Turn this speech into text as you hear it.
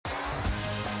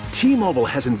T-Mobile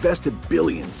has invested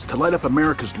billions to light up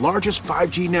America's largest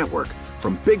 5G network,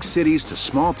 from big cities to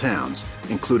small towns,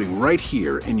 including right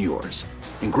here in yours.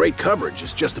 And great coverage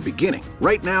is just the beginning.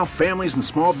 Right now, families and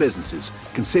small businesses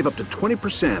can save up to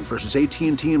 20% versus AT&T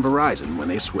and Verizon when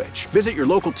they switch. Visit your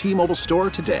local T-Mobile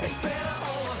store today.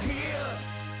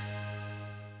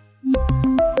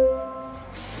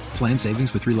 Plan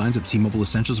savings with 3 lines of T-Mobile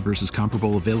Essentials versus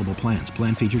comparable available plans.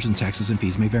 Plan features and taxes and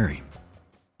fees may vary.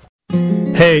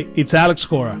 Hey, it's Alex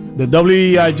Cora. The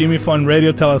WEI Jimmy Fund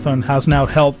Radio Telethon has now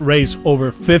helped raise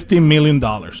over $50 million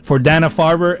for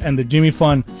Dana-Farber and the Jimmy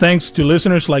Fund, thanks to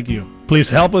listeners like you. Please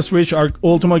help us reach our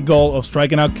ultimate goal of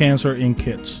striking out cancer in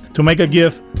kids. To make a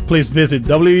gift, please visit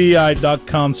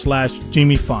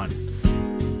wei.com/Jimmy Fund.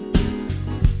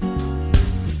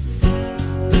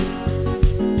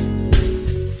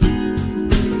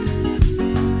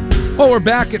 Well, we're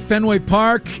back at Fenway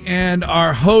Park, and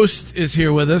our host is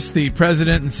here with us, the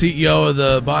president and CEO of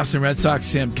the Boston Red Sox,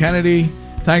 Sam Kennedy.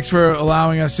 Thanks for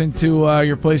allowing us into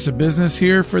your place of business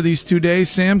here for these 2 days,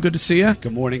 Sam. Good to see you.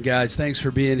 Good morning, guys. Thanks for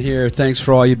being here. Thanks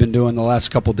for all you've been doing the last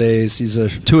couple days. These are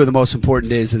 2 of the most important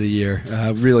days of the year.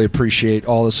 Really appreciate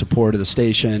all the support of the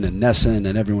station and Nesson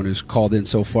and everyone who's called in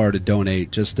so far to donate.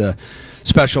 Just a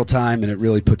special time, and it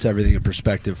really puts everything in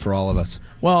perspective for all of us.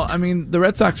 Well, I mean, the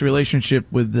Red Sox relationship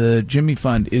with the Jimmy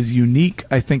Fund is unique,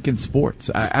 I think, in sports.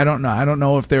 I don't know. I don't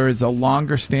know if there is a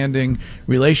longer-standing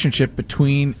relationship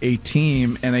between a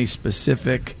team and a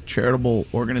specific charitable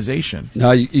organization. No,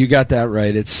 you got that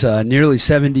right. It's nearly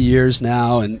 70 years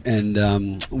now,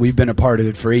 and we've been a part of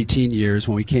it for 18 years.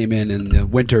 When we came in the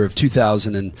winter of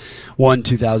 2001,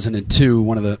 2002,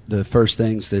 one of the first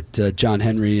things that John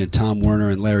Henry and Tom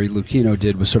Werner and Larry Lucchino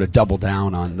did was sort of double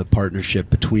down on the partnership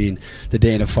between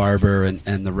the Dana-Farber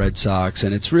and the Red Sox,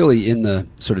 and it's really in the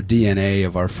sort of DNA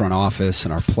of our front office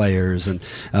and our players, and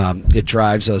it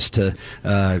drives us to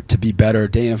be better.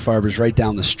 Dana-Farber's right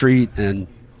down the street, and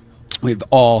we've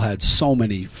all had so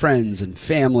many friends and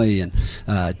family and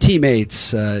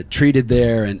teammates treated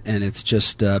there, and it's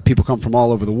just people come from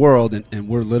all over the world, and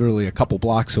we're literally a couple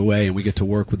blocks away, and we get to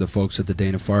work with the folks at the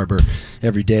Dana-Farber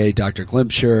every day, Dr.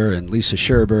 Glimpsher and Lisa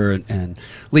Scherber and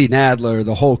Lee Nadler,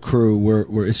 the whole crew.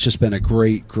 It's just been a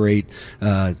great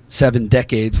 7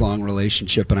 decades long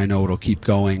relationship, and I know it'll keep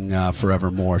going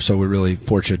forevermore, so we're really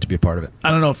fortunate to be a part of it. I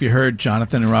don't know if you heard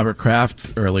Jonathan and Robert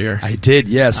Kraft earlier. I did,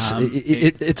 yes.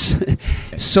 It's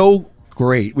so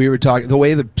great. We were talking the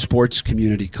way the sports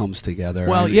community comes together.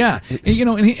 Well, yeah,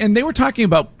 and they were talking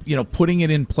about putting it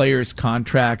in players'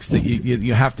 contracts that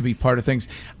you have to be part of things.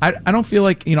 I don't feel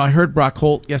like I heard Brock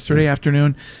Holt yesterday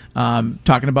afternoon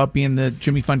talking about being the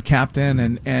Jimmy Fund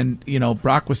captain, and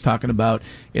Brock was talking about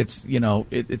it's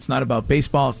not about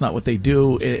baseball, it's not what they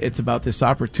do, it's about this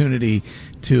opportunity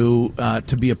to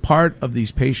be a part of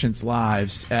these patients'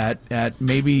 lives at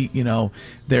maybe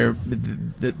their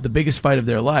the biggest fight of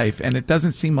their life, and it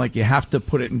doesn't seem like you have to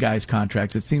put it in guys'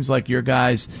 contracts. It seems like your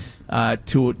guys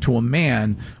to a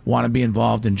man want to be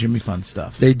involved in Jimmy Fund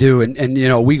stuff. They do,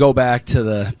 and we go back to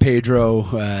the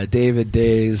Pedro, David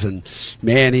days, and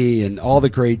Manny, and all the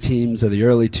great teams of the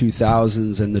early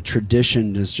 2000s, and the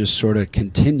tradition has just sort of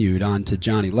continued on to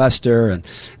Johnny Lester, and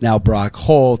now Brock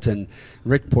Holt, and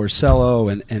Rick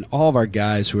Porcello, and all of our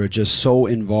guys who are just so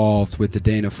involved with the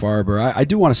Dana-Farber. I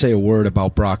do want to say a word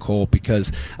about Brock Holt,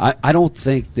 because I don't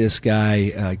think this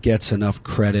guy gets enough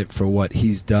credit for what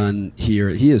he's done here.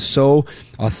 He is so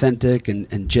authentic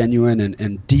and genuine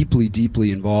and deeply,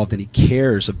 deeply involved, and he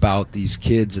cares about these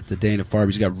kids at the Dana-Farber.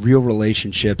 He's got real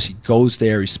relationships. He goes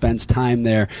there. He spends time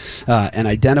there, and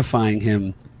identifying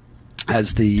him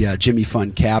as the Jimmy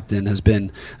Fund captain has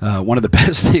been one of the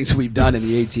best things we've done in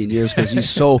the 18 years, because he's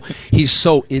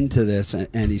so into this,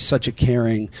 and he's such a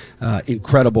caring,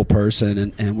 incredible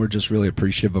person, and we're just really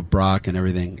appreciative of Brock and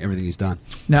everything he's done.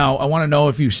 Now, I want to know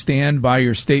if you stand by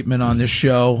your statement on this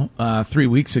show 3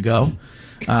 weeks ago,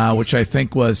 which I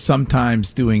think was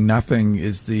sometimes doing nothing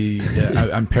is the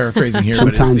I'm paraphrasing here.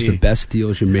 Sometimes but it's the best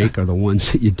deals you make are the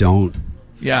ones that you don't.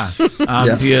 Yeah.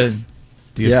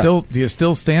 Do you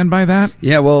still stand by that?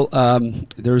 Yeah, well,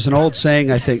 there's an old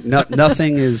saying, I think,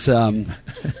 nothing is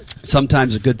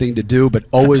sometimes a good thing to do, but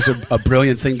always a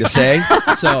brilliant thing to say.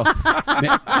 So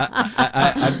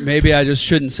maybe I just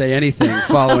shouldn't say anything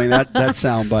following that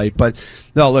soundbite. But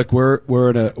no, look, we're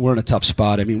in a tough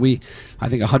spot. I mean, I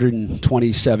think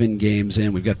 127 games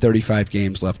in. We've got 35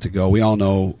 games left to go. We all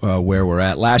know where we're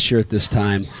at. Last year at this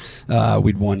time,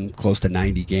 we'd won close to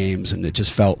 90 games, and it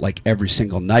just felt like every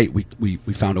single night we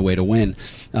found a way to win.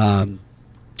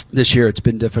 This year it's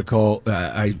been difficult.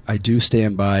 I do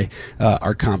stand by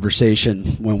our conversation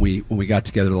when we got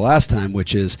together the last time,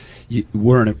 which is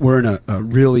we're in a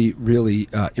really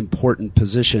important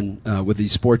position with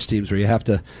these sports teams where you have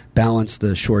to balance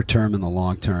the short term and the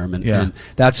long term, and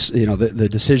that's the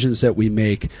decisions that we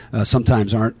make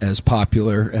sometimes aren't as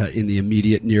popular in the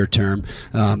immediate near term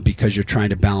because you're trying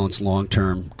to balance long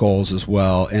term goals as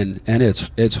well, and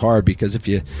it's hard because if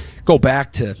you go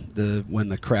back to when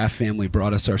the Kraft family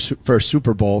brought us our first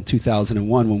Super Bowl in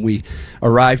 2001, when we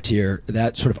arrived here,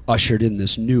 that sort of ushered in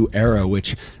this new era,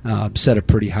 which set a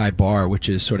pretty high bar, which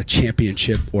is sort of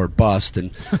championship or bust,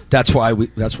 and that's why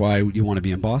you want to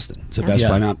be in Boston. It's the best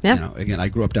by now. Again, I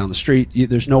grew up down the street.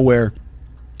 There's nowhere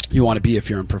you want to be if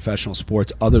you're in professional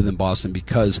sports other than Boston,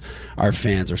 because our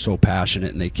fans are so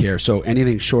passionate and they care. So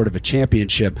anything short of a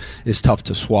championship is tough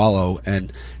to swallow,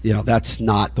 and that's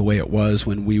not the way it was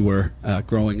when we were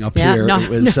growing up here. It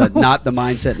was not the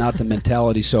mindset, not the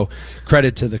mentality. So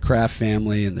credit to the Kraft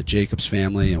family and the Jacobs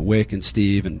family and Wick and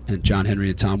Steve and John Henry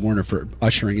and Tom Werner for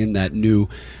ushering in that new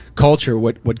culture.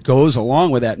 What goes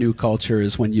along with that new culture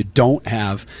is when you don't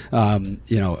have a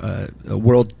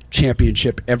world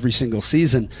championship every single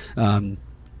season,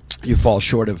 you fall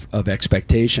short of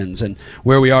expectations. And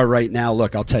where we are right now,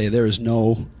 look, I'll tell you, there is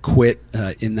no quit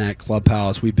in that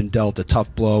clubhouse. We've been dealt a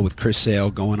tough blow with Chris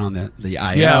Sale going on the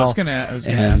IL. Yeah, I was going to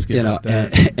ask you about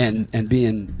that. And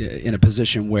being in a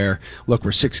position where, look,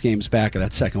 we're 6 games back of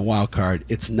that second wild card.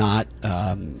 It's not.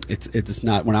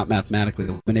 We're not mathematically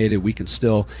eliminated. We can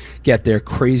still get there.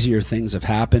 Crazier things have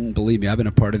happened. Believe me, I've been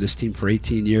a part of this team for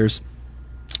 18 years.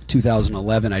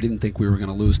 2011, I didn't think we were going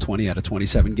to lose 20 out of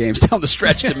 27 games down the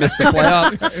stretch to miss the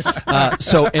playoffs.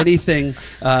 So anything,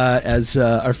 as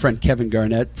our friend Kevin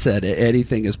Garnett said,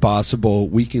 anything is possible.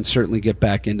 We can certainly get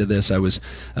back into this. I was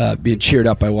being cheered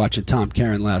up by watching Tom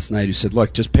Caron last night, who said,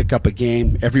 look, just pick up a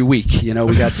game every week. We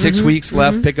got 6 weeks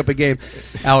left, pick up a game.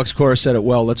 Alex Cora said it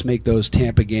well, let's make those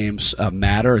Tampa games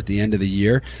matter at the end of the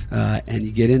year. And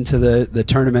you get into the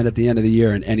tournament at the end of the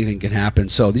year and anything can happen.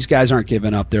 So these guys aren't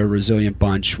giving up. They're a resilient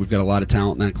bunch. We've got a lot of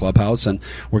talent in that clubhouse, and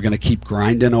we're going to keep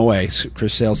grinding away.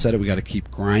 Chris Sale said it. We got to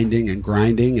keep grinding, and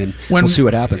we'll see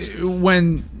what happens.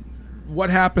 What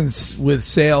happens with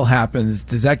Sale happens,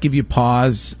 does that give you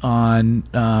pause on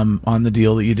the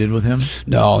deal that you did with him?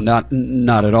 No, not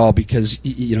at all, because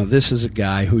this is a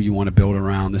guy who you want to build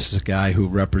around. This is a guy who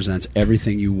represents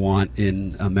everything you want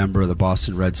in a member of the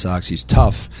Boston Red Sox. He's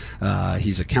tough,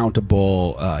 he's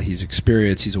accountable, he's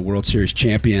experienced, he's a World Series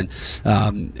champion.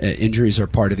 Injuries are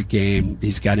part of the game.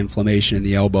 He's got inflammation in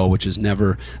the elbow, which is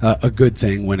never a good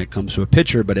thing when it comes to a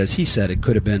pitcher, but as he said, it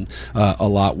could have been a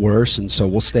lot worse, and so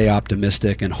we'll stay optimistic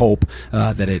and hope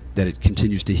that it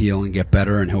continues to heal and get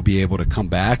better, and he'll be able to come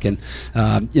back. And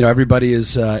everybody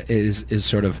is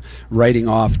sort of writing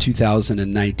off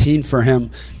 2019 for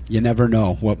him. You never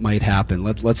know what might happen.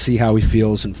 Let's see how he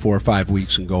feels in 4 or 5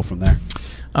 weeks and go from there.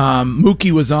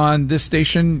 Mookie was on this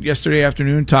station yesterday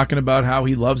afternoon talking about how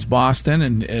he loves Boston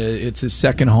and it's his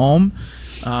second home.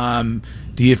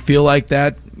 Do you feel like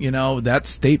that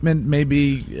statement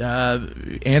maybe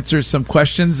answers some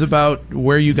questions about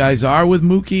where you guys are with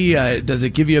Mookie? Does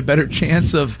it give you a better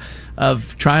chance of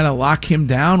trying to lock him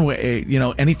down?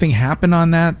 Anything happen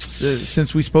on that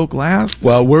since we spoke last?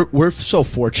 Well, we're so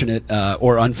fortunate,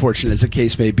 or unfortunate as the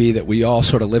case may be, that we all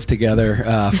sort of live together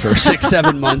for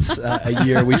 6-7 months a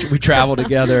year. We travel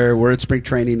together. We're at spring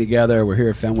training together. We're here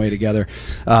at Fenway together.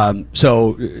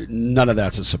 So none of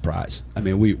that's a surprise. I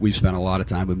mean, we've spent a lot of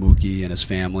time with Mookie and his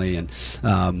family,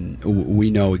 and we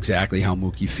know exactly how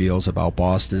Mookie feels about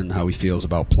Boston, how he feels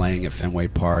about playing at Fenway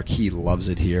Park. He loves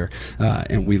it here,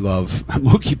 and we love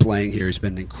Mookie playing here. He's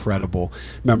been an incredible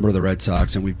member of the Red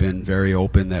Sox, and we've been very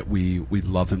open that we'd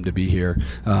love him to be here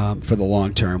for the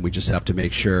long term. We just have to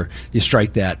make sure you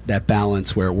strike that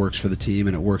balance where it works for the team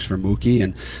and it works for Mookie.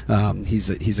 And he's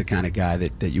the kind of guy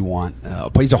that you want.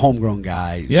 But he's a homegrown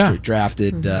guy. He's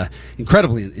drafted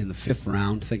incredibly in the 5th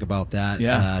round. Think about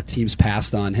that. Teams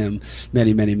passed on him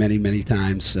many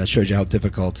times. Shows you how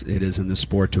difficult it is in this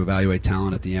sport to evaluate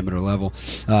talent at the amateur level.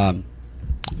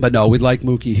 But no, we'd like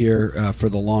Mookie here for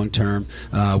the long term.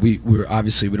 We're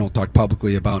obviously, we don't talk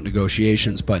publicly about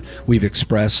negotiations, but we've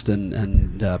expressed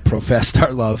and professed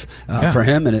our love for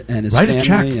him and his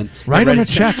family. Write him a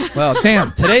check. Well,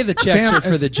 Sam, today the checks are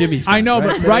for the Jimmy Fund. I know,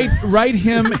 right? But write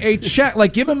him a check.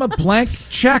 Like, give him a blank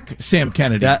check, Sam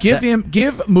Kennedy. Give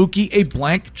Mookie a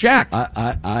blank check.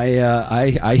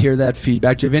 I hear that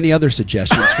feedback. Do you have any other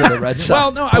suggestions for the Red Sox?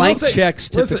 Well, no, blank checks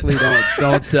typically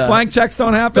don't blank checks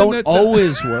don't happen. Don't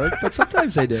always always work, but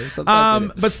sometimes they do.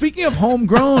 But speaking of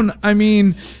homegrown, I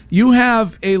mean, you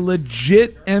have a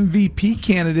legit MVP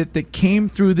candidate that came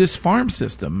through this farm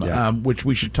system, which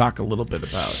we should talk a little bit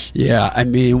about. Yeah, I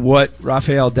mean, what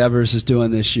Rafael Devers is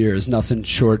doing this year is nothing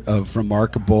short of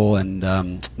remarkable.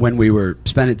 And when we were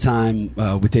spending time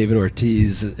with David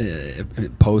Ortiz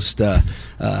post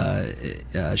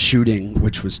shooting,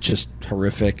 which was just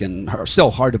horrific and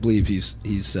still hard to believe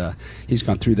he's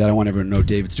gone through that. I want everyone to know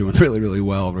David's doing really, really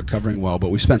well, recovering well. But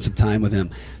we spent some time with him.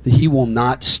 He will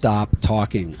not stop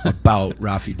talking about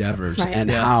Rafi Devers and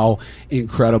how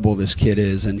incredible this kid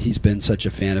is. And he's been such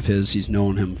a fan of his. He's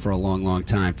known him for a long, long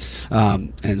time.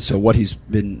 And so what he's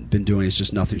been doing is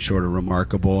just nothing short of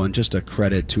remarkable, and just a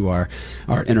credit to our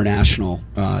international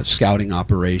scouting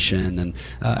operation and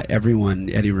everyone,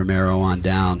 Eddie Romero on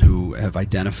down, who have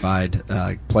identified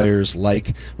players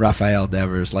like Rafael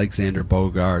Devers, like Xander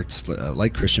Bogaerts,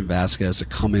 like Christian Vasquez, to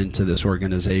come into this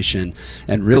organization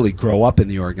and really grow up in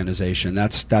the organization.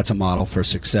 That's a model for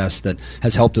success that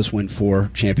has helped us win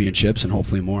 4 championships and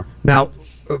hopefully more. Now,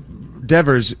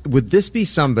 Devers, would this be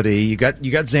somebody, you got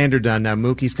Xander done, now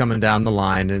Mookie's coming down the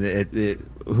line, and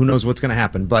who knows what's going to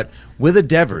happen, but with a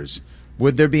Devers,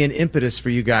 would there be an impetus for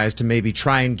you guys to maybe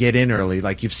try and get in early?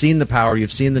 Like, you've seen the power,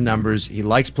 you've seen the numbers, he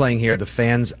likes playing here, the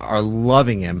fans are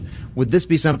loving him. Would this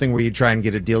be something where you try and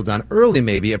get a deal done early,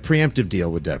 maybe a preemptive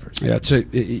deal with Devers? Yeah,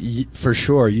 for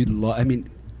sure. I mean,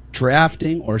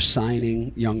 drafting or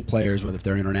signing young players, whether if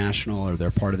they're international or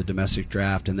they're part of the domestic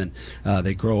draft, and then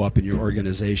they grow up in your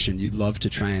organization, you'd love to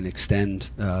try and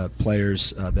extend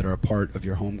players that are a part of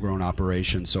your homegrown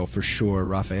operation. So for sure,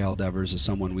 Rafael Devers is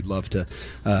someone we'd love to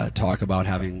talk about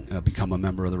having become a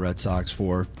member of the Red Sox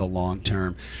for the long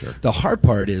term. Sure. The hard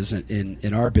part is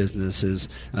in our business is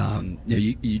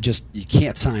you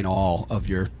can't sign all of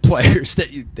your players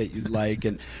that you like,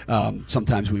 and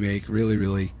sometimes we make really,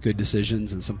 really good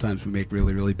decisions, and sometimes we make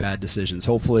really, really bad decisions.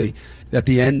 Hopefully, at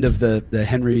the end of the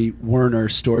Henry Werner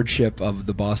stewardship of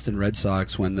the Boston Red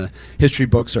Sox, when the history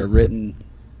books are written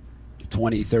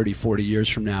 20, 30, 40 years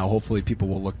from now, hopefully people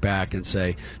will look back and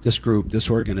say, this group, this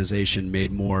organization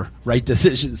made more right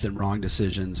decisions than wrong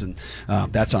decisions, and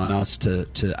that's on us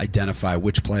to identify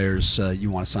which players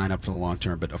you want to sign up for the long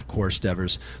term. But of course,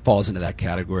 Devers falls into that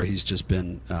category. He's just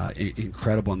been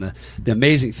incredible, and the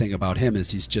amazing thing about him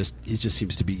is he just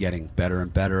seems to be getting better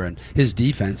and better, and his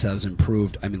defense has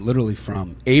improved. I mean, literally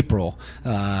from April,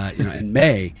 in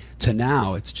May to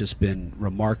now, it's just been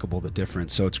remarkable, the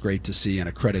difference. So it's great to see, and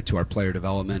a credit to our player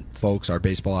development folks, our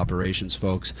baseball operations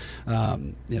folks.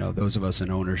 Those of us in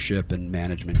ownership and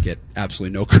management get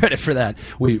absolutely no credit for that.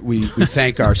 We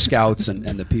thank our scouts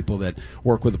and the people that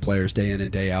work with the players day in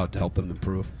and day out to help them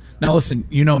improve. Now, listen,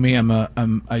 you know me.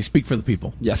 I speak for the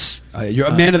people. Yes, you're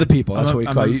a man of the people. That's what we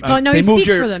call you. Oh no, he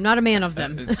speaks for them, not a man of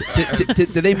them. Did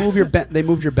they move your They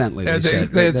moved your Bentley.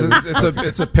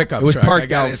 It's a pickup. It was truck.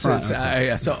 parked out front.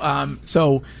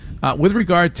 So, with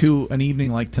regard to an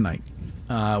evening like tonight,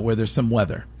 where there's some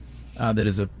weather that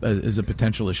is a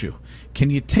potential issue, can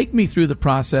you take me through the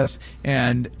process,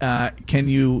 and can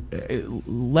you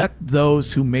let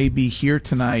those who may be here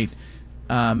tonight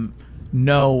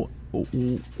know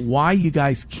why you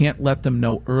guys can't let them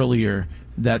know earlier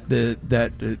that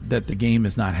the game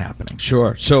is not happening?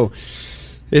 Sure. So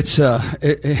it's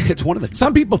one of the.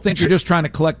 Some people think you're just trying to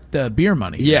collect beer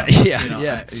money. Yeah.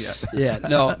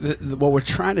 No, what we're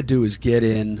trying to do is get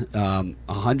in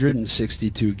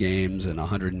 162 games in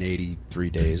 183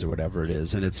 days or whatever it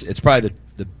is, and it's probably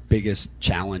the biggest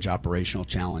challenge, operational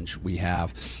challenge we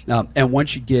have. And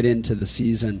once you get into the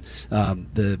season,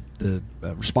 the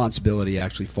responsibility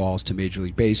actually falls to Major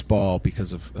League Baseball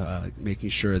because of making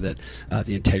sure that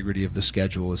the integrity of the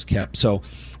schedule is kept. So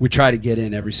we try to get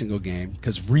in every single game,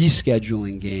 because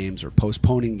rescheduling games or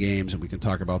postponing games, and we can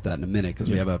talk about that in a minute, because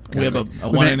we have a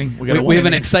one inning. We have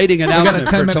an exciting announcement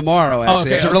for tomorrow,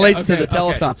 actually, as it relates to the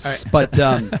telethon. Right.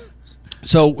 But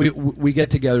so we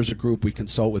get together as a group. We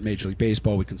consult with Major League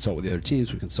Baseball. We consult with the other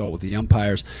teams. We consult with the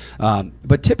umpires.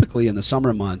 But typically in the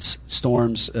summer months,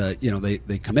 storms,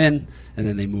 they come in and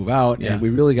then they move out. Yeah. And we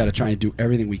really got to try and do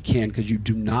everything we can, because you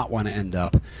do not want to end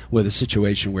up with a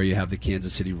situation where you have the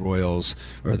Kansas City Royals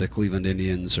or the Cleveland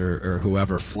Indians or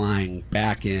whoever flying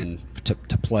back in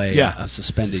to play a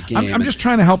suspended game. I'm just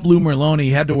trying to help Lou Merlone. He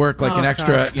had to work an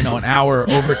extra, an hour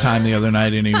overtime the other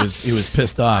night, and he was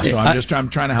pissed off. So I'm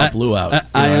trying to help Lou out. out.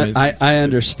 I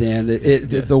understand.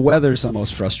 The weather's the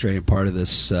most frustrating part of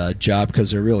this job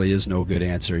because there really is no good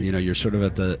answer. You're sort of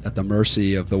at the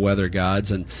mercy of the weather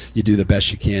gods, and you do the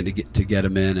best you can to get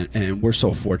them in. And we're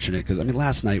so fortunate because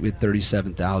last night we had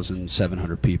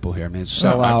 37,700 people here. It's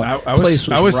sell out.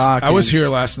 I was here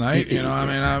last night.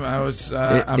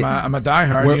 I'm a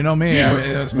diehard. You know me.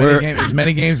 As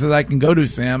many games as I can go to,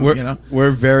 Sam.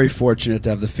 We're very fortunate to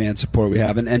have the fan support we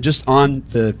have, and just on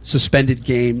the suspended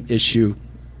game issue.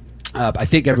 I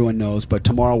think everyone knows, but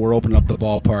tomorrow we're opening up the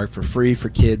ballpark for free for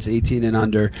kids 18 and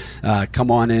under. Come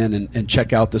on in and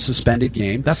check out the suspended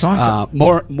game. That's awesome.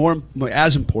 More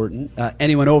as important,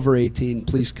 anyone over 18,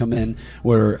 please come in.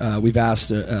 We've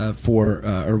asked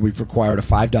we've required a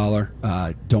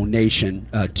 $5 donation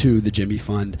to the Jimmy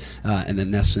Fund and the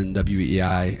Nesson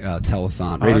WEI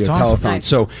telethon, radio telethon. Awesome. Nice.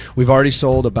 So we've already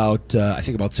sold about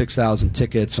 6,000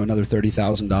 tickets, so another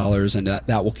 $30,000, and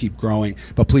that will keep growing.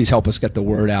 But please help us get the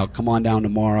word out. Come on down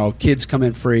tomorrow. Kids come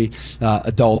in free.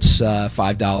 Adults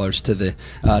 $5 to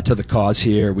the cause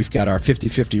here. We've got our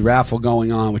 50-50 raffle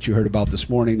going on, which you heard about this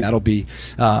morning. That'll be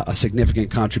a significant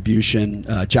contribution.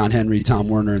 John Henry, Tom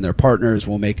Werner, and their partners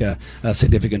will make a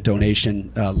significant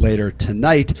donation later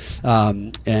tonight.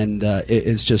 And it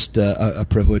is just a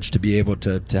privilege to be able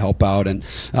to help out. And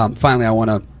finally, I want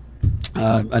to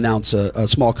announce a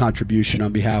small contribution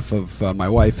on behalf of my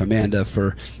wife Amanda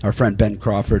for our friend Ben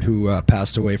Crawford, who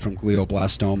passed away from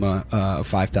glioblastoma, of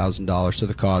 $5,000 to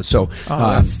the cause. So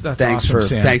that's thanks awesome,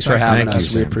 Sam. Thanks for having us.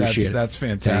 Sam. We appreciate it. That's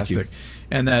fantastic.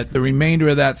 And that the remainder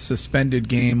of that suspended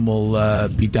game will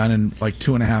be done in like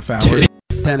 2.5 hours.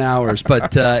 10 hours,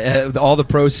 but all the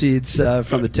proceeds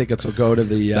from the tickets will go to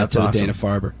the awesome.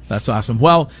 Dana-Farber. That's awesome.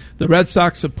 Well, the Red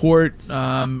Sox support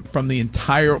from the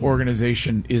entire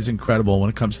organization is incredible when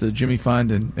it comes to the Jimmy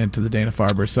Fund and to the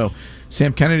Dana-Farber. So,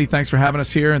 Sam Kennedy, thanks for having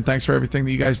us here, and thanks for everything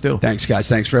that you guys do. Thanks, guys.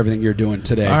 Thanks for everything you're doing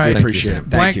today. All right. We appreciate it.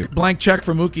 Thank you. Blank check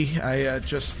for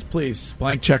Mookie. Please,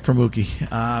 blank check for Mookie.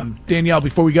 Danielle,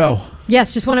 before we go.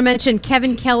 Yes, just want to mention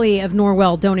Kevin Kelly of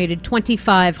Norwell donated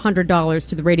 $2,500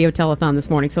 to the radio telethon this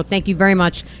morning. So thank you very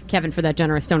much, Kevin, for that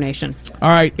generous donation. All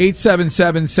right,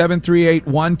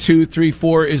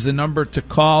 877-738-1234 is the number to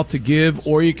call to give,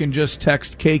 or you can just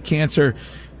text K-Cancer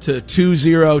to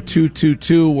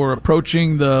 20222. We're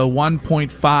approaching the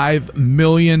 $1.5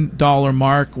 million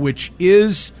mark, which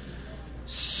is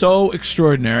so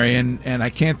extraordinary, and I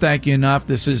can't thank you enough.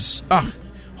 This is...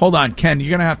 Hold on, Ken.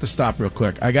 You're gonna have to stop real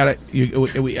quick. I got it.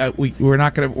 We're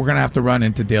gonna have to run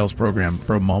into Dale's program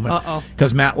for a moment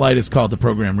because Matt Light has called the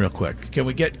program real quick. Can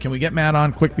we get Matt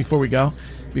on quick before we go?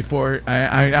 Before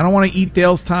I don't want to eat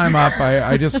Dale's time up.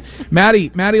 I just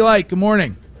Matty Light. Good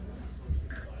morning.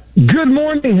 Good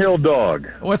morning, Hill Dog.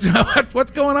 What's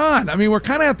going on? I mean, we're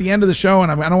kind of at the end of the show,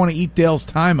 and I don't want to eat Dale's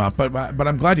time up. But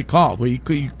I'm glad you called. Were you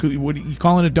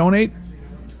calling to donate?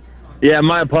 Yeah,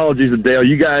 my apologies to Dale.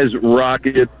 You guys rock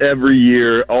it every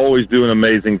year, always doing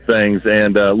amazing things.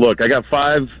 And look, I got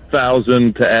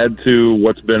 $5,000 to add to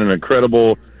what's been an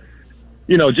incredible,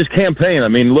 just campaign. I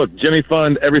mean, look, Jimmy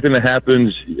Fund, everything that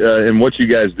happens and what you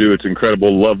guys do, it's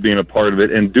incredible. Love being a part of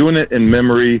it and doing it in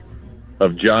memory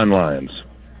of John Lyons.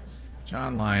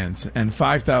 John Lyons and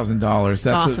 $5,000.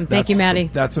 That's awesome. Thank you, Matty.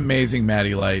 That's amazing,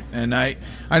 Matty Light. And I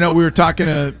know we were talking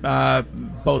to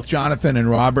both Jonathan and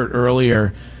Robert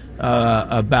earlier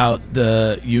about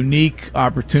the unique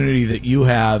opportunity that you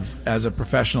have as a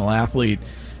professional athlete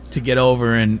to get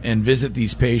over and visit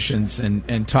these patients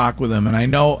and talk with them. And I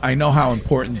know how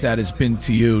important that has been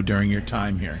to you during your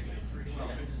time here.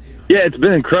 Yeah, it's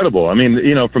been incredible. I mean,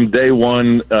 from day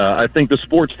one, I think the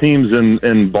sports teams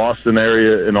in Boston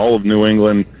area and all of New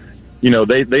England,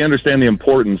 they understand the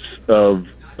importance of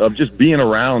just being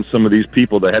around some of these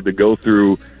people that had to go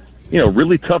through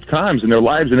really tough times in their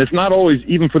lives. And it's not always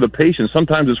even for the patients.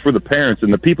 Sometimes it's for the parents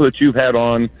and the people that you've had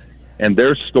on and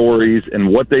their stories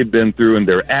and what they've been through and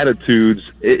their attitudes.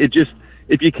 It just,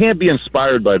 if you can't be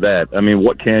inspired by that, I mean,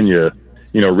 what can you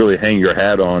really hang your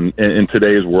hat on in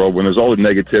today's world when there's all the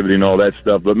negativity and all that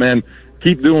stuff? But man,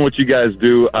 keep doing what you guys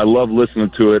do. I love listening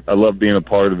to it. I love being a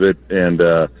part of it. And,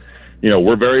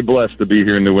 we're very blessed to be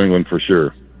here in New England for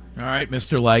sure. All right,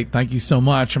 Mr. Light, thank you so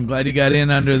much. I'm glad you got in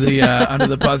under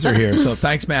the buzzer here. So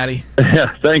thanks, Matty.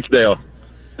 Yeah, thanks, Dale.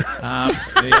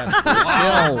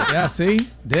 Yeah, see?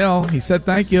 Dale, he said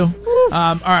thank you.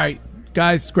 All right,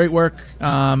 guys, great work.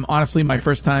 Honestly, my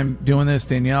first time doing this,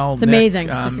 Danielle. It's amazing.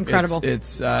 Just incredible.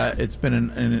 It's been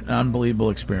an unbelievable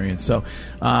experience. So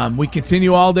we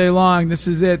continue all day long. This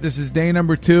is it. This is day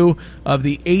number 2 of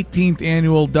the 18th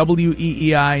annual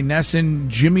WEEI Nesson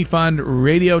Jimmy Fund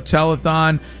Radio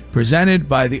Telethon presented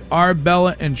by the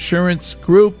Arbella Insurance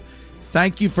Group.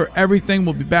 Thank you for everything.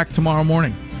 We'll be back tomorrow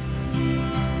morning.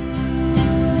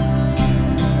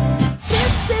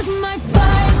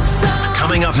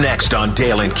 Coming up next on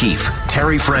Dale and Keefe,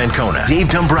 Terry Francona, Dave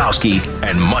Dombrowski,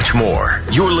 and much more.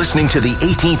 You're listening to the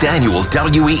 18th Annual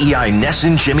WEEI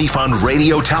Nesson Jimmy Fund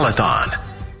Radio Telethon.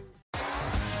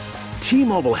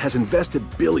 T-Mobile has invested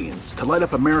billions to light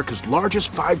up America's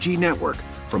largest 5G network,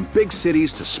 from big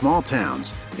cities to small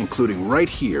towns, including right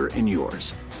here in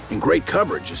yours. And great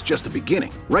coverage is just the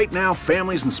beginning. Right now,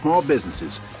 families and small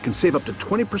businesses can save up to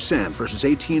 20% versus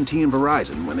AT&T and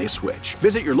Verizon when they switch.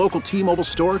 Visit your local T-Mobile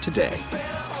store today.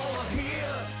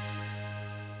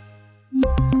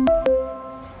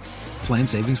 Plan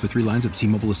savings with 3 lines of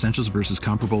T-Mobile Essentials versus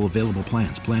comparable available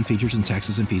plans. Plan features and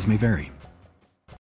taxes and fees may vary.